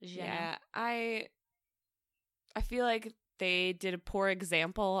 You know? Yeah, I feel like they did a poor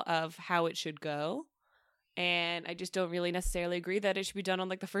example of how it should go. And I just don't really necessarily agree that it should be done on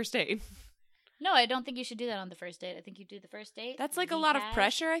like the first date. No, I don't think you should do that on the first date. I think you do the first date. That's like a be lot of cash.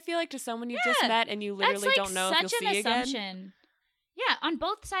 pressure, I feel like, to someone you just Yeah, met and you literally That's like don't know if you'll such an see again. assumption. Yeah, on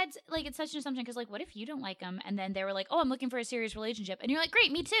both sides, like it's such an assumption because, like, what if you don't like them, and then they were like, "Oh, I'm looking for a serious relationship," and you're like,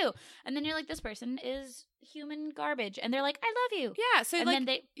 "Great, me too," and then you're like, "This person is human garbage," and they're like, "I love you," Yeah, so and like then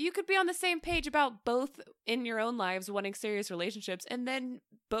they, you could be on the same page about both in your own lives wanting serious relationships and then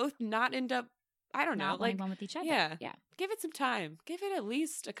both not end up, I don't know, not like wanting one with each other. yeah. yeah. give it some time. Give it at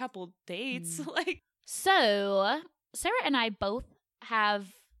least a couple dates. Mm. Like So Sarah and I both have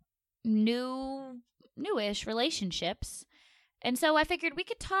newish relationships. And so I figured we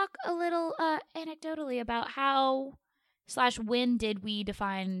could talk a little anecdotally about how/when did we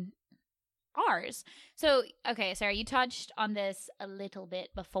define ours. So, okay, Sarah, you touched on this a little bit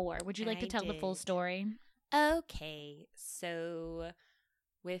before. Would you like to I tell the full did. story? okay, so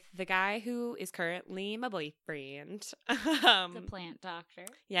with the guy who is currently my boyfriend, The plant doctor.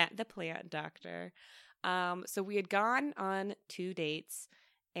 yeah, the plant doctor. So we had gone on 2 dates,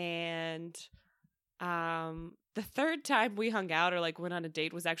 and the third time we hung out or like went on a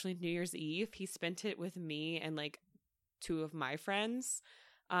date was actually New Year's Eve. He spent it with me and like 2 of my friends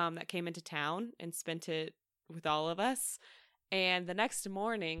that came into town and spent it with all of us. And the next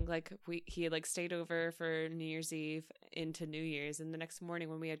morning, like he had like stayed over for New Year's Eve into New Year's, and the next morning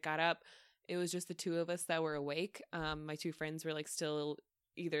when we had got up, it was just the 2 of us that were awake. My 2 friends were like still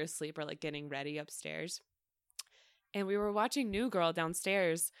either asleep or like getting ready upstairs. And we were watching New Girl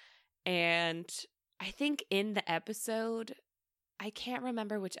downstairs. And I think in the episode, I can't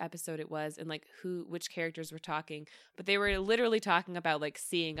remember which episode it was and like which characters were talking, but they were literally talking about like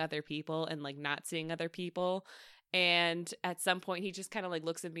seeing other people and like not seeing other people. And at some point he just kind of like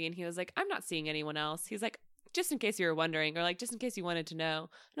looks at me and he was like, I'm not seeing anyone else. He's like, just in case you were wondering, or like just in case you wanted to know.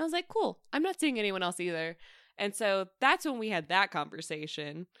 And I was like, cool, I'm not seeing anyone else either. And so that's when we had that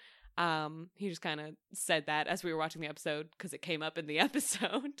conversation. He just kind of said that as we were watching the episode because it came up in the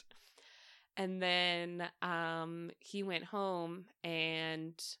episode. And then he went home,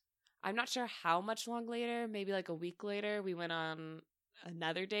 and I'm not sure how much long later, maybe like a week later, we went on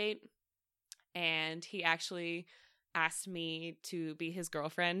another date. And he actually asked me to be his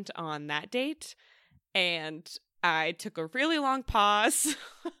girlfriend on that date. And I took a really long pause.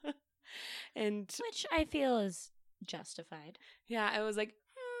 Which I feel is justified. Yeah, I was like,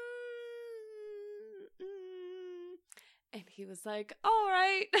 and he was like, all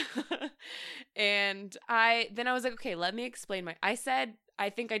right. And I was like, okay, let me explain I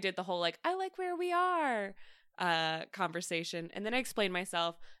think I did the whole like, I like where we are conversation. And then I explained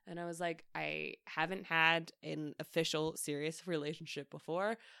myself and I was like, I haven't had an official serious relationship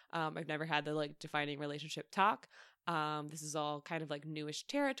before. I've never had the like defining relationship talk. This is all kind of like newish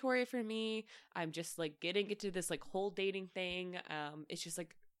territory for me. I'm just like getting into this like whole dating thing. It's just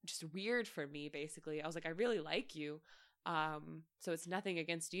like just weird for me basically. I was like, I really like you. So it's nothing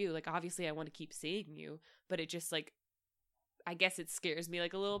against you. Like, obviously I want to keep seeing you, but it just like, I guess it scares me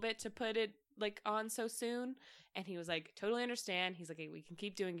like a little bit to put it like on so soon. And he was like, totally understand. He's like, hey, we can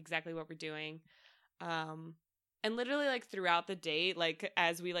keep doing exactly what we're doing. And literally like throughout the date, like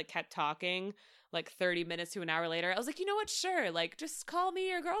as we like kept talking, like 30 minutes to an hour later, I was like, you know what? Sure. Like, just call me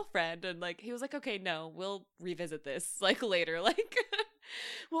your girlfriend. And like, he was like, okay, no, we'll revisit this like later. Like,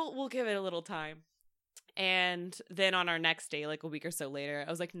 we'll give it a little time. And then on our next day, like a week or so later, I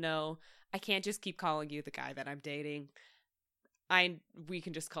was like, no, I can't just keep calling you the guy that I'm dating. We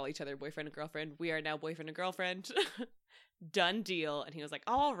can just call each other boyfriend and girlfriend. We are now boyfriend and girlfriend. Done deal. And he was like,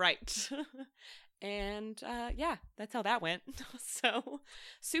 all right. And yeah, that's how that went. So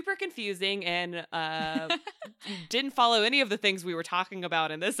super confusing and didn't follow any of the things we were talking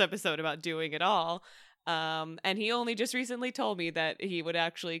about in this episode about doing it all. And he only just recently told me that he would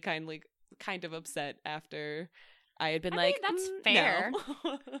actually kind of upset after I had been like, that's fair.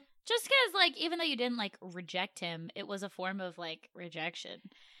 No. Just because, like, even though you didn't, like, reject him, it was a form of, like, rejection.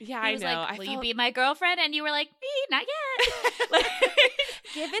 Yeah, I know. Like, will you be my girlfriend? And you were like, not yet. Like,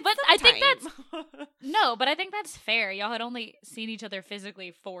 give it but some I time. think no, but I think that's fair. Y'all had only seen each other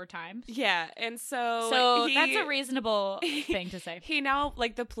physically 4 times. Yeah, and so that's a reasonable thing to say. He now,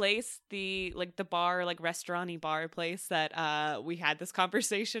 like, the place, the bar, like, restaurant-y bar place that we had this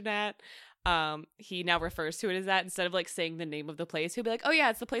conversation at, he now refers to it as that instead of like saying the name of the place. He'll be like, oh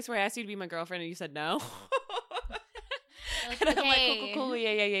yeah, it's the place where I asked you to be my girlfriend and you said no. And I'm like, cool,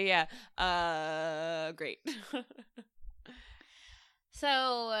 yeah. Great.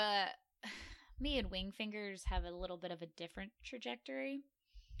 So me and Wingfingers have a little bit of a different trajectory.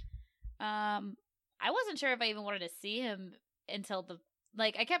 I wasn't sure if I even wanted to see him until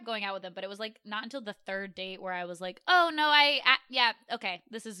I kept going out with him, but it was like not until the 3rd date where I was like, oh no, yeah, okay,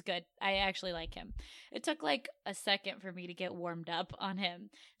 this is good. I actually like him. It took like a second for me to get warmed up on him.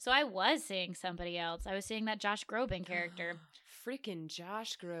 So I was seeing somebody else. I was seeing that Josh Groban character. Freaking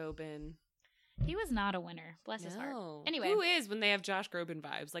Josh Groban. He was not a winner. Bless his heart. Anyway. Who is when they have Josh Groban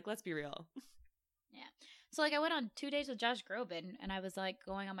vibes? Like, let's be real. Yeah. So like I went on 2 dates with Josh Groban and I was like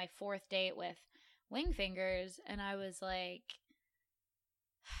going on my 4th date with Wingfingers and I was like,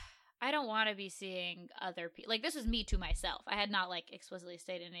 I don't want to be seeing other people. Like, this was me to myself. I had not, like, explicitly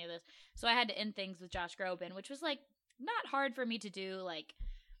stated any of this. So I had to end things with Josh Groban, which was, like, not hard for me to do, like,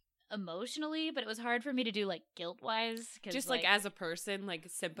 emotionally, but it was hard for me to do, like, guilt-wise. Just, like, as a person, like,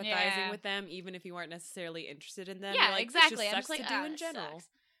 sympathizing with them, even if you weren't necessarily interested in them. Yeah, like, exactly. This just I'm sucks just like, to do in general. Sucks.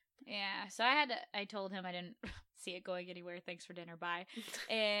 Yeah, so I told him I didn't see it going anywhere. Thanks for dinner, bye.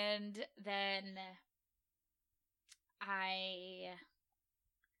 And then I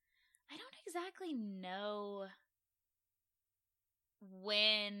don't exactly know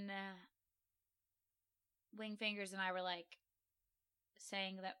when Wingfingers and I were like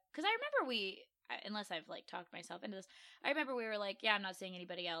saying that, because I remember unless I've like talked myself into this, I remember we were like, yeah, I'm not seeing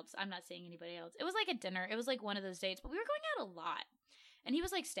anybody else. It was like a dinner. It was like one of those dates, but we were going out a lot. And he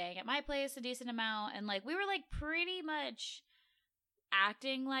was like staying at my place a decent amount. And like we were like pretty much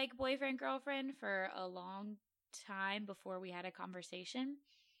acting like boyfriend, girlfriend for a long time before we had a conversation.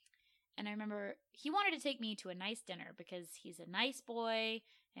 And I remember he wanted to take me to a nice dinner because he's a nice boy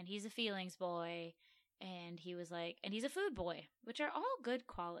and he's a feelings boy. And he was like, and he's a food boy, which are all good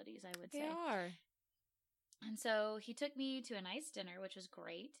qualities, I would say. They are. And so he took me to a nice dinner, which was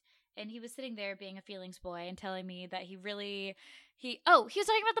great. And he was sitting there being a feelings boy and telling me that he was talking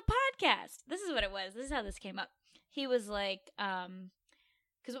about the podcast. This is what it was. This is how this came up. He was like,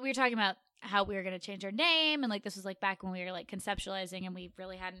 because we were talking about how we were going to change our name. And like, this was like back when we were like conceptualizing and we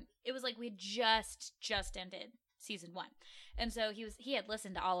really hadn't, it was like we just ended season 1. And so he had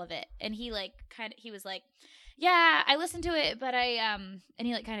listened to all of it. And he like he was like, yeah, I listened to it, but and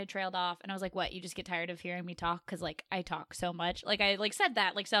he like kind of trailed off. And I was like, what? You just get tired of hearing me talk? Because like I talk so much. Like I like said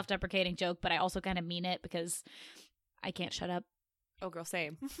that like self-deprecating joke, but I also kind of mean it because I can't shut up. Oh, girl,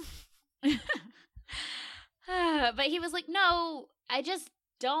 same. But he was like, no, I just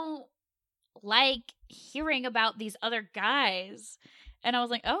don't like hearing about these other guys. And I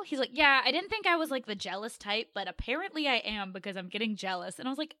was like, oh, he's like, yeah, I didn't think I was like the jealous type, but apparently I am because I'm getting jealous. And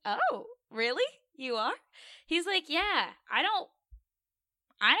I was like, oh, really? You are? He's like, yeah, I don't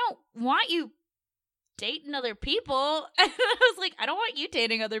want you dating other people. And I was like, I don't want you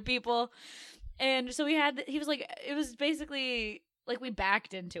dating other people. And so he was like, it was basically like we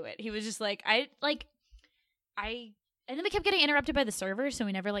backed into it. He was just like, and then we kept getting interrupted by the server, so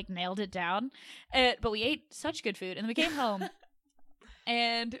we never like nailed it down. But we ate such good food, and then we came home,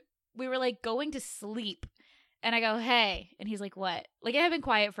 and we were like going to sleep. And I go, hey, and he's like, what? Like it had been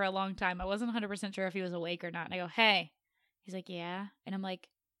quiet for a long time. I wasn't 100% sure if he was awake or not. And I go, hey. He's like, yeah. And I'm like,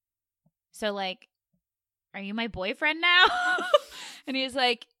 so like, are you my boyfriend now? And he was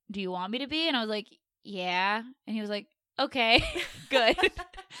like, do you want me to be? And I was like, yeah. And he was like, okay, good.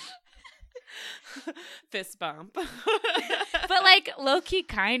 Fist bump. But like low-key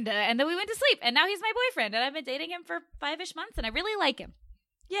kinda. And then we went to sleep. And now he's my boyfriend. And I've been dating him for 5-ish months. And I really like him.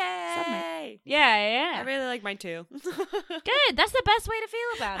 Yay! Yeah. I really like mine too. Good. That's the best way to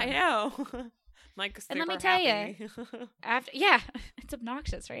feel about I it. know. Like, and let me tell you, it's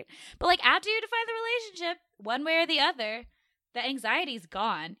obnoxious, right? But like after you define the relationship, one way or the other, the anxiety's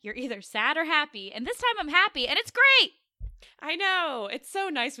gone. You're either sad or happy. And this time I'm happy, and it's great. I know. It's so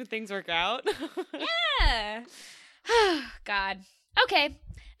nice when things work out. Yeah. God. Okay.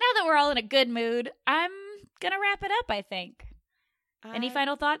 Now that we're all in a good mood, I'm gonna wrap it up, I think. Any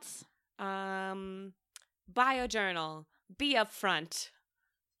final thoughts? Biojournal. Be upfront.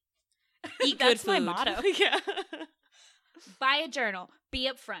 Eat good That's food. my motto. Yeah. Buy a journal. Be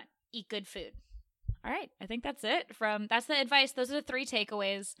upfront. Eat good food. All right. I think that's it. That's the advice. Those are the 3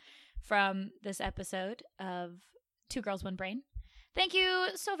 takeaways from this episode of 2 Girls, 1 Brain. Thank you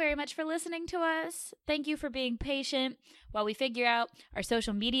so very much for listening to us. Thank you for being patient while we figure out our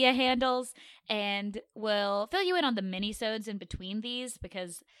social media handles, and we'll fill you in on the mini-sodes in between these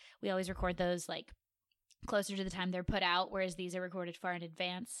because we always record those like closer to the time they're put out, whereas these are recorded far in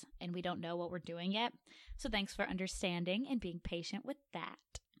advance and we don't know what we're doing yet. So thanks for understanding and being patient with that.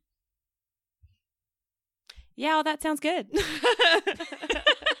 Yeah, well, that sounds good.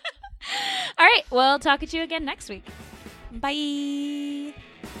 All right, we'll talk to you again next week. Bye.